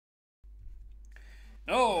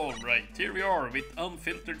Alright, here we are with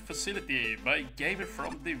Unfiltered Facility by Gamer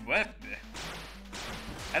from the Web.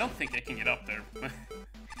 I don't think I can get up there.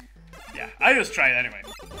 Yeah, I just tried anyway.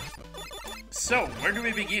 So, where do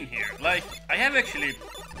we begin here? Like, I have actually...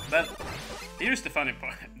 Well, here's the funny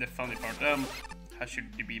part. How should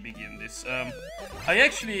we begin this? I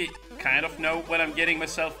actually kind of know what I'm getting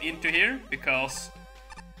myself into here, because...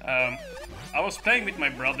 I was playing with my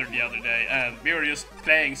brother the other day, and we were just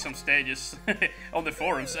playing some stages on the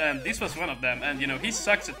forums, and this was one of them, and you know, he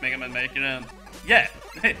sucks at Mega Man Maker, and yeah,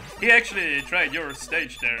 he actually tried your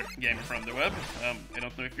stage there, Gamer from the Web. I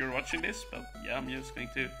don't know if you're watching this, but yeah, I'm just going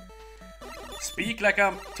to speak like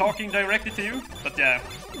I'm talking directly to you, but yeah,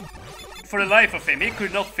 for the life of him, he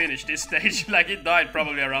could not finish this stage. Like, he died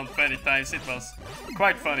probably around 20 times. It was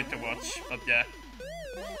quite funny to watch, but yeah.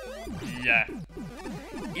 Yeah.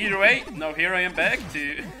 Either way, now here I am back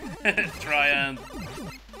to try and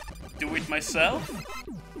do it myself.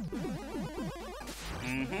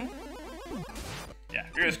 Yeah,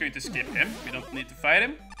 we're just going to skip him. We don't need to fight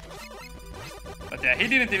him. But yeah, he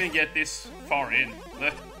didn't even get this far in.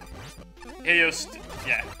 Look. He just,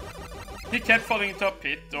 yeah. He kept falling into a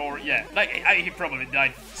pit, or yeah, like he probably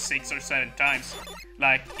died 6 or 7 times.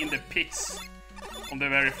 Like in the pits. On the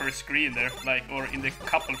very first screen there, like, or in the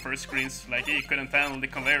couple first screens, like, he couldn't handle the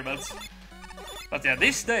conveyor belts. But yeah,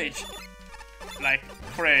 this stage, like,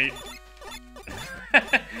 for a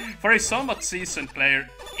for a somewhat seasoned player,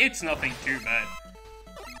 it's nothing too bad.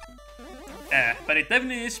 Yeah, but it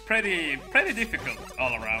definitely is pretty difficult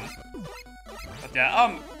all around. But yeah,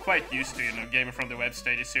 I'm quite used to, you know, Gamer from the Web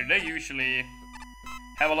stages here. They usually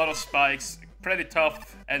have a lot of spikes, pretty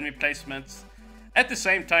tough enemy placements. At the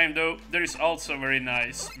same time, though, there is also very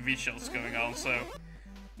nice visuals going on, so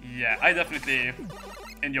yeah, I definitely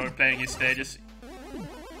enjoy playing his stages.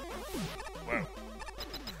 Wow.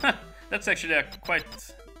 That's actually a quite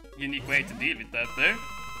unique way to deal with that there.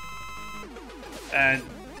 And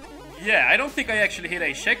yeah, I don't think I actually hit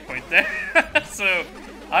a checkpoint there, so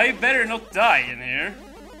I better not die in here.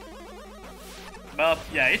 But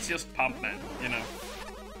yeah, it's just Pump Man, you know.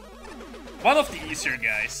 One of the easier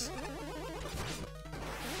guys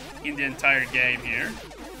in the entire game here.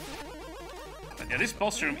 But yeah, this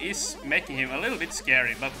boss room is making him a little bit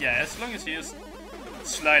scary, but yeah, as long as you just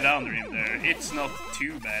slide under him there, it's not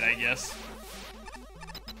too bad, I guess.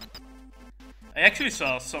 I actually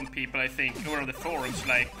saw some people, I think, over on the forums,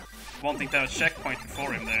 like, wanting to have a checkpoint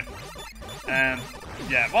before him there. And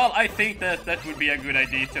yeah, well, I think that that would be a good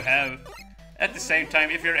idea to have. At the same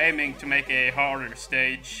time, if you're aiming to make a harder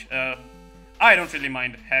stage, I don't really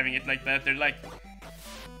mind having it like that. They're like,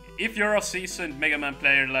 if you're a seasoned Mega Man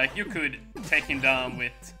player, like, you could take him down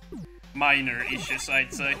with minor issues,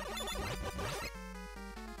 I'd say.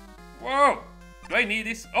 Whoa! Do I need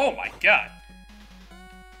this? Oh my god!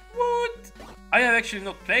 What? I have actually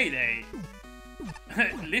not played a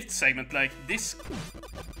lift segment like this.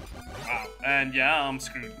 Wow. And yeah, I'm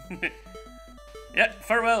screwed. Yeah,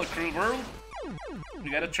 farewell, cruel world.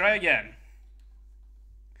 We gotta try again.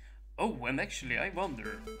 Oh, and actually, I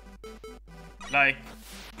wonder... Like,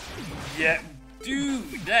 yeah, dude,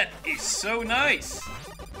 that is so nice.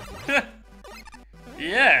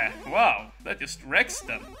 Yeah, wow, that just wrecks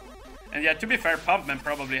them. And yeah, to be fair, Pumpman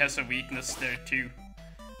probably has a weakness there too.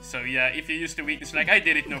 So yeah, if you use the weakness, like I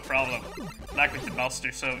did it no problem, like with the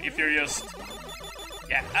Buster. So if you're just,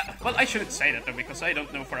 yeah, well, I shouldn't say that though, because I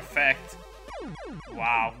don't know for a fact,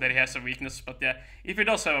 wow, that he has a weakness. But yeah, if he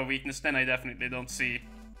does have a weakness, then I definitely don't see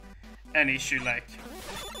an issue like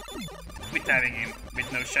with having him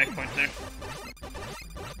with no checkpoint there.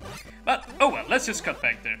 But oh well, let's just cut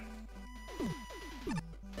back there.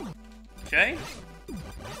 Okay.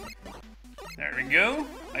 There we go.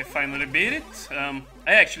 I finally beat it. I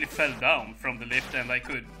actually fell down from the lift, and I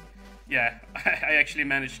could, yeah, I actually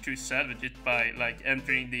managed to salvage it by like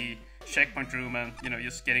entering the checkpoint room and, you know,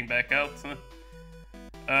 just getting back out.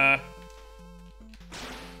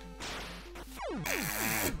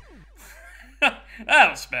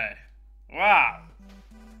 That was bad. Wow.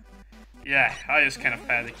 Yeah, I just kind of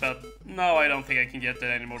panicked, but no, I don't think I can get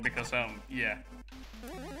that anymore because yeah,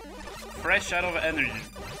 fresh out of energy.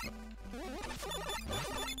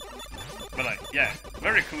 But like, yeah,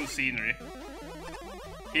 very cool scenery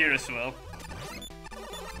here as well.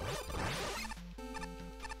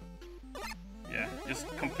 Yeah, just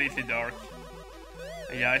completely dark.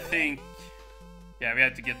 Yeah, I think, yeah, we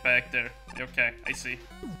had to get back there. Okay, I see.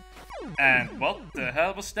 And what the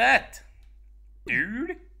hell was that?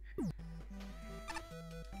 Dude?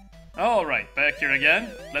 Alright, back here again.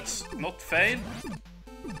 Let's not fail.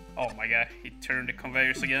 Oh my god, he turned the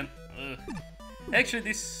conveyors again. Ugh. Actually,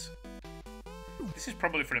 this This is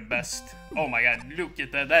probably for the best. Oh my god, look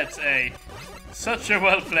at that. That's such a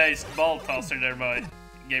well-placed ball tosser there by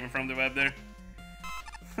Gamer from the Web there.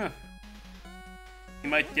 Huh. He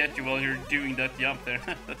might get you while you're doing that jump there.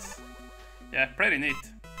 That's, yeah, pretty neat.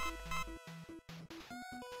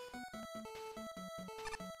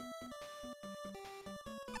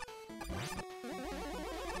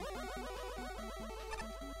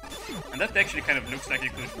 And that actually kind of looks like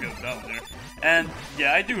it could go down there. And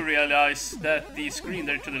yeah, I do realize that the screen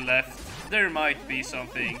there to the left, there might be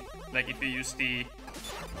something, like if you use the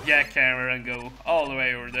jackhammer and go all the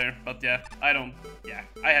way over there. But yeah,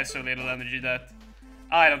 I have so little energy that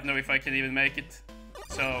I don't know if I can even make it.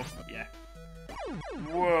 So yeah.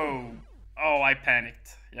 Whoa. Oh, I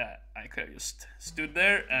panicked. Yeah, I could have just stood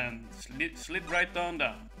there and slid right down.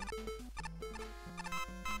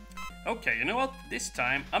 Okay, you know what? This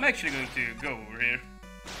time, I'm actually going to go over here.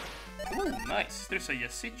 Ooh, nice. There's a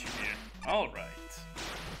Yasichi here. Alright.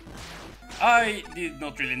 I did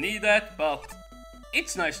not really need that, but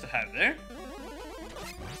it's nice to have there.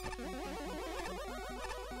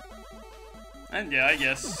 And yeah, I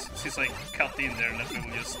guess, since I cut in there, let me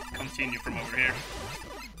just continue from over here.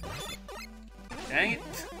 Dang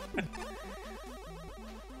it.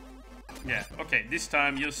 Yeah, okay, this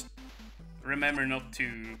time just remember not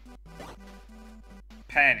to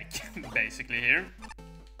panic, basically, here.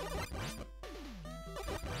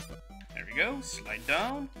 There we go, slide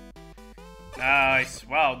down. Nice,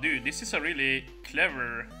 wow, dude, this is a really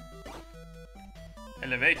clever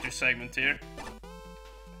elevator segment here.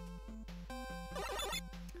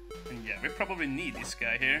 And yeah, we probably need this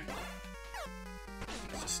guy here.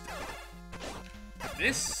 Let's just do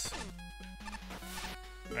this.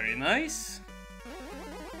 Very nice.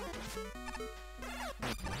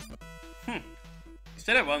 Is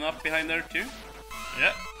there one up behind there too?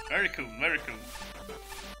 Yeah, very cool, very cool.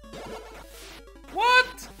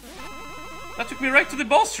 What? That took me right to the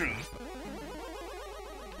boss room.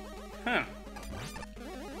 Huh.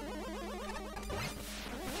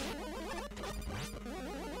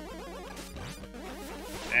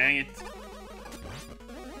 Dang it.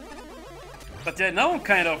 But yeah, now I'm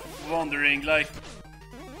kind of wondering, like,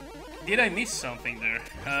 did I miss something there?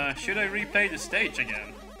 Should I replay the stage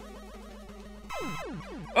again?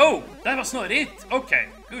 Oh, that was not it! Okay,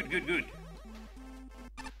 good.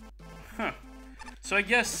 Huh. So I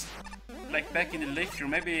guess, like back in the left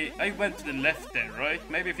room, maybe I went to the left there, right?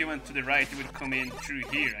 Maybe if you went to the right, it would come in through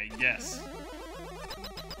here, I guess.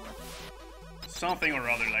 Something or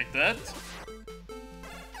other like that.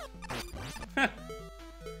 Huh.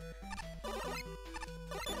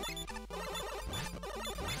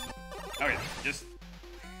 Okay,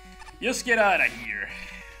 just get out of here.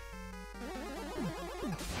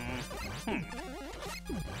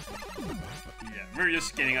 Yeah, we're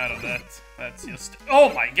just getting out of that. That's just...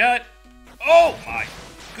 Oh my god! Oh my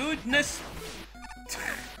goodness!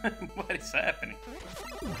 What is happening?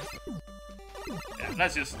 Yeah,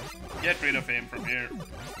 let's just get rid of him from here.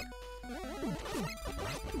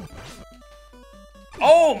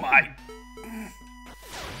 Oh my!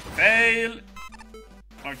 Fail!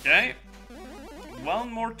 Okay.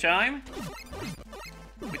 One more time.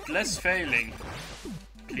 With less failing.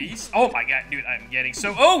 Please? Oh my god, dude, I'm getting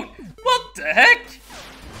so owned! What the heck?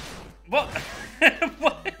 What?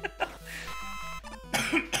 What?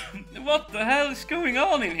 What the hell is going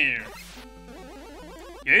on in here?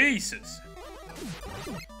 Jesus.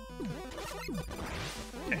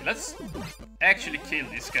 Okay, let's actually kill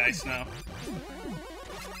these guys now.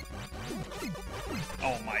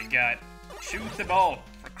 Oh my god. Shoot the ball,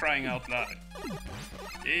 for crying out loud.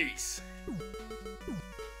 Jeez.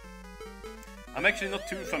 I'm actually not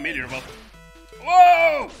too familiar about...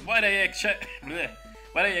 Whoa! What I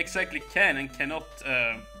exactly can and cannot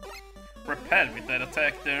repel with that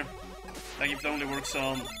attack there. Like if it only works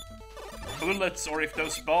on bullets or if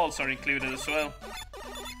those balls are included as well.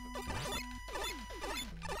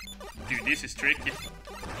 Dude, this is tricky.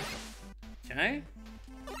 Okay.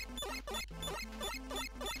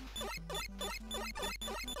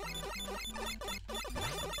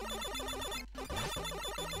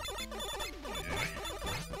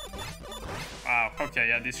 Wow, okay,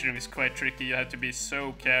 yeah, this room is quite tricky. You have to be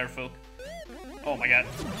so careful. Oh my god.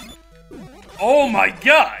 Oh my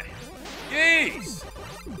god! Jeez!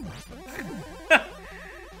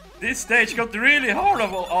 This stage got really hard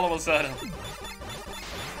all of a sudden.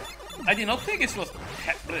 I did not think it was...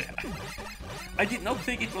 I did not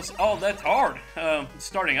think it was all that hard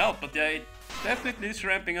starting out, but yeah, it definitely is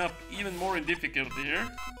ramping up even more in difficulty here.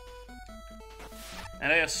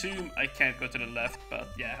 And I assume I can't go to the left, but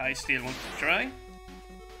yeah, I still want to try.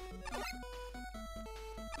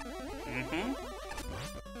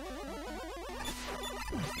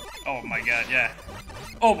 Oh my god, yeah.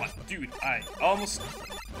 Oh my, dude, I almost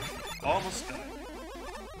died.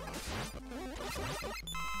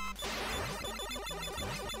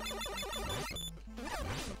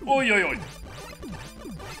 Oi, oi, oi.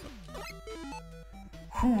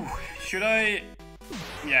 Whew, should I...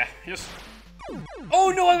 Yeah, just...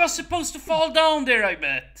 Oh no, I was supposed to fall down there, I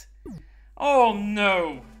bet. Oh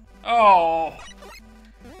no. Oh.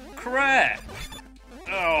 Crap.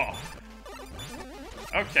 Oh.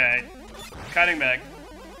 Okay. Cutting back.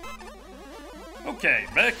 Okay,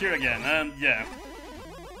 back here again, and yeah.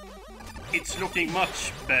 It's looking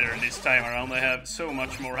much better this time around. I have so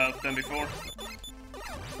much more health than before.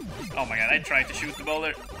 Oh my god, I tried to shoot the ball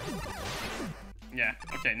there. Yeah,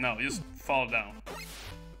 okay, no, just fall down.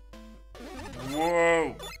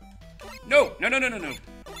 Whoa! No! No, no, no, no, no!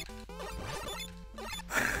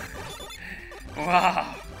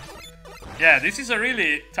 Wow! Yeah, this is a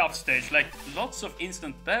really tough stage, like lots of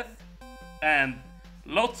instant death and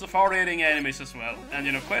lots of hard-hitting enemies as well. And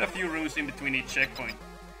you know, quite a few rooms in between each checkpoint.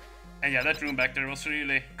 And yeah, that room back there was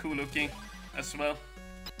really cool looking as well.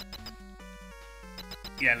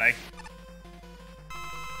 Yeah, like...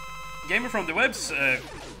 Gamer from the Web's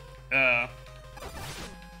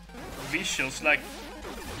visuals, like...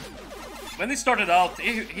 When he started out,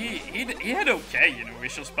 he had okay, you know,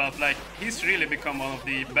 visuals, but like, he's really become one of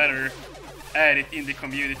the better at it in the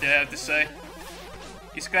community, I have to say.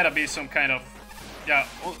 He's gotta be some kind of... Yeah,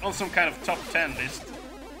 on some kind of top 10 list.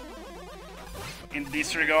 In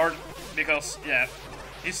this regard, because, yeah,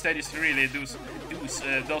 his stages really does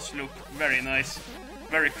look very nice.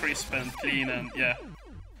 Very crisp and clean, and yeah.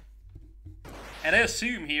 And I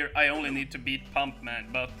assume here I only need to beat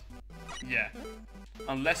Pumpman, but yeah.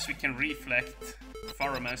 Unless we can reflect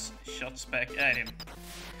Pharaoh's shots back at him.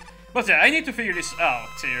 But yeah, I need to figure this out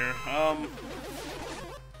here.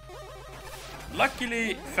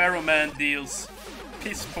 Luckily, Pharaoh deals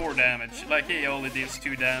piss poor damage. Like, he only deals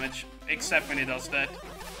 2 damage, except when he does that.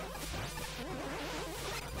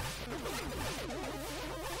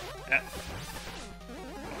 Yeah.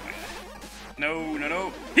 No, no,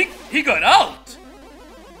 no. He got out!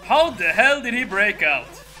 How the hell did he break out?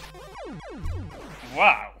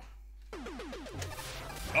 Wow.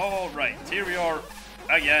 Alright, here we are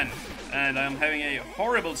again. And I'm having a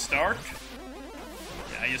horrible start.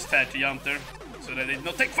 Yeah, I just had to jump there so that I did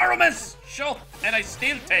not take Pharaoh's shot, and I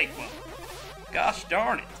still take one. Gosh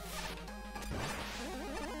darn it.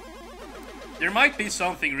 There might be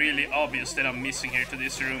something really obvious that I'm missing here to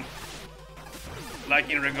this room. Like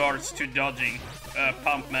in regards to dodging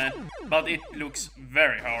Pumpman, but it looks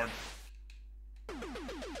very hard.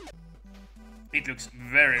 It looks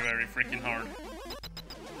very, very freaking hard.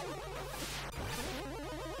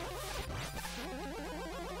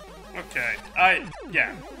 Okay,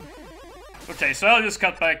 yeah. Okay, so I'll just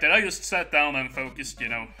cut back there. I just sat down and focused, you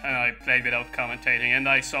know, and I played without commentating, and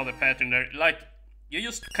I saw the pattern there. Like, you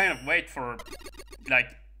just kind of wait for, like,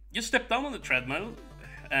 you step down on the treadmill,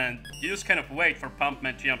 and you just kind of wait for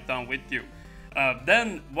Pumpman to jump down with you.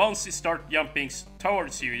 Then, once he starts jumping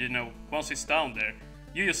towards you, you know, once he's down there,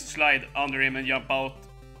 you just slide under him and jump out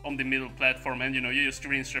on the middle platform, and you know, you just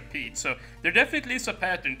rinse repeat. So, there definitely is a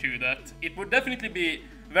pattern to that. It would definitely be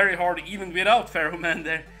very hard even without Pharaohman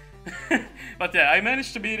there. But yeah, I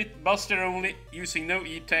managed to beat it, Buster only, using no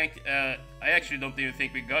E-Tank. I actually don't even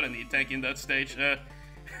think we got an E-Tank in that stage.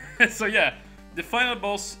 So yeah, the final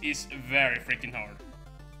boss is very freaking hard.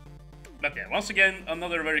 But yeah, once again,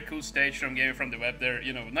 another very cool stage from Gamer from the Web there.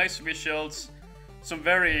 You know, nice visuals, some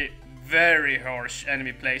very, very harsh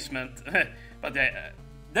enemy placement. But yeah,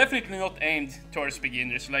 definitely not aimed towards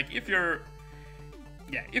beginners. Like, if you're...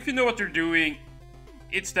 Yeah, if you know what you're doing,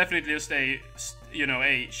 it's definitely just a, you know,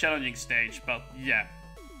 a challenging stage. But yeah,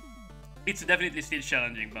 it's definitely still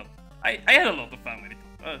challenging, but I had a lot of fun with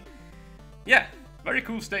it. Yeah, very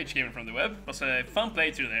cool stage Gamer from the Web. It was a fun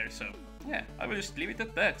playthrough there, so yeah, I will just leave it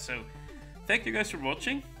at that. So, thank you guys for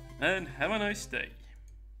watching, and have a nice day.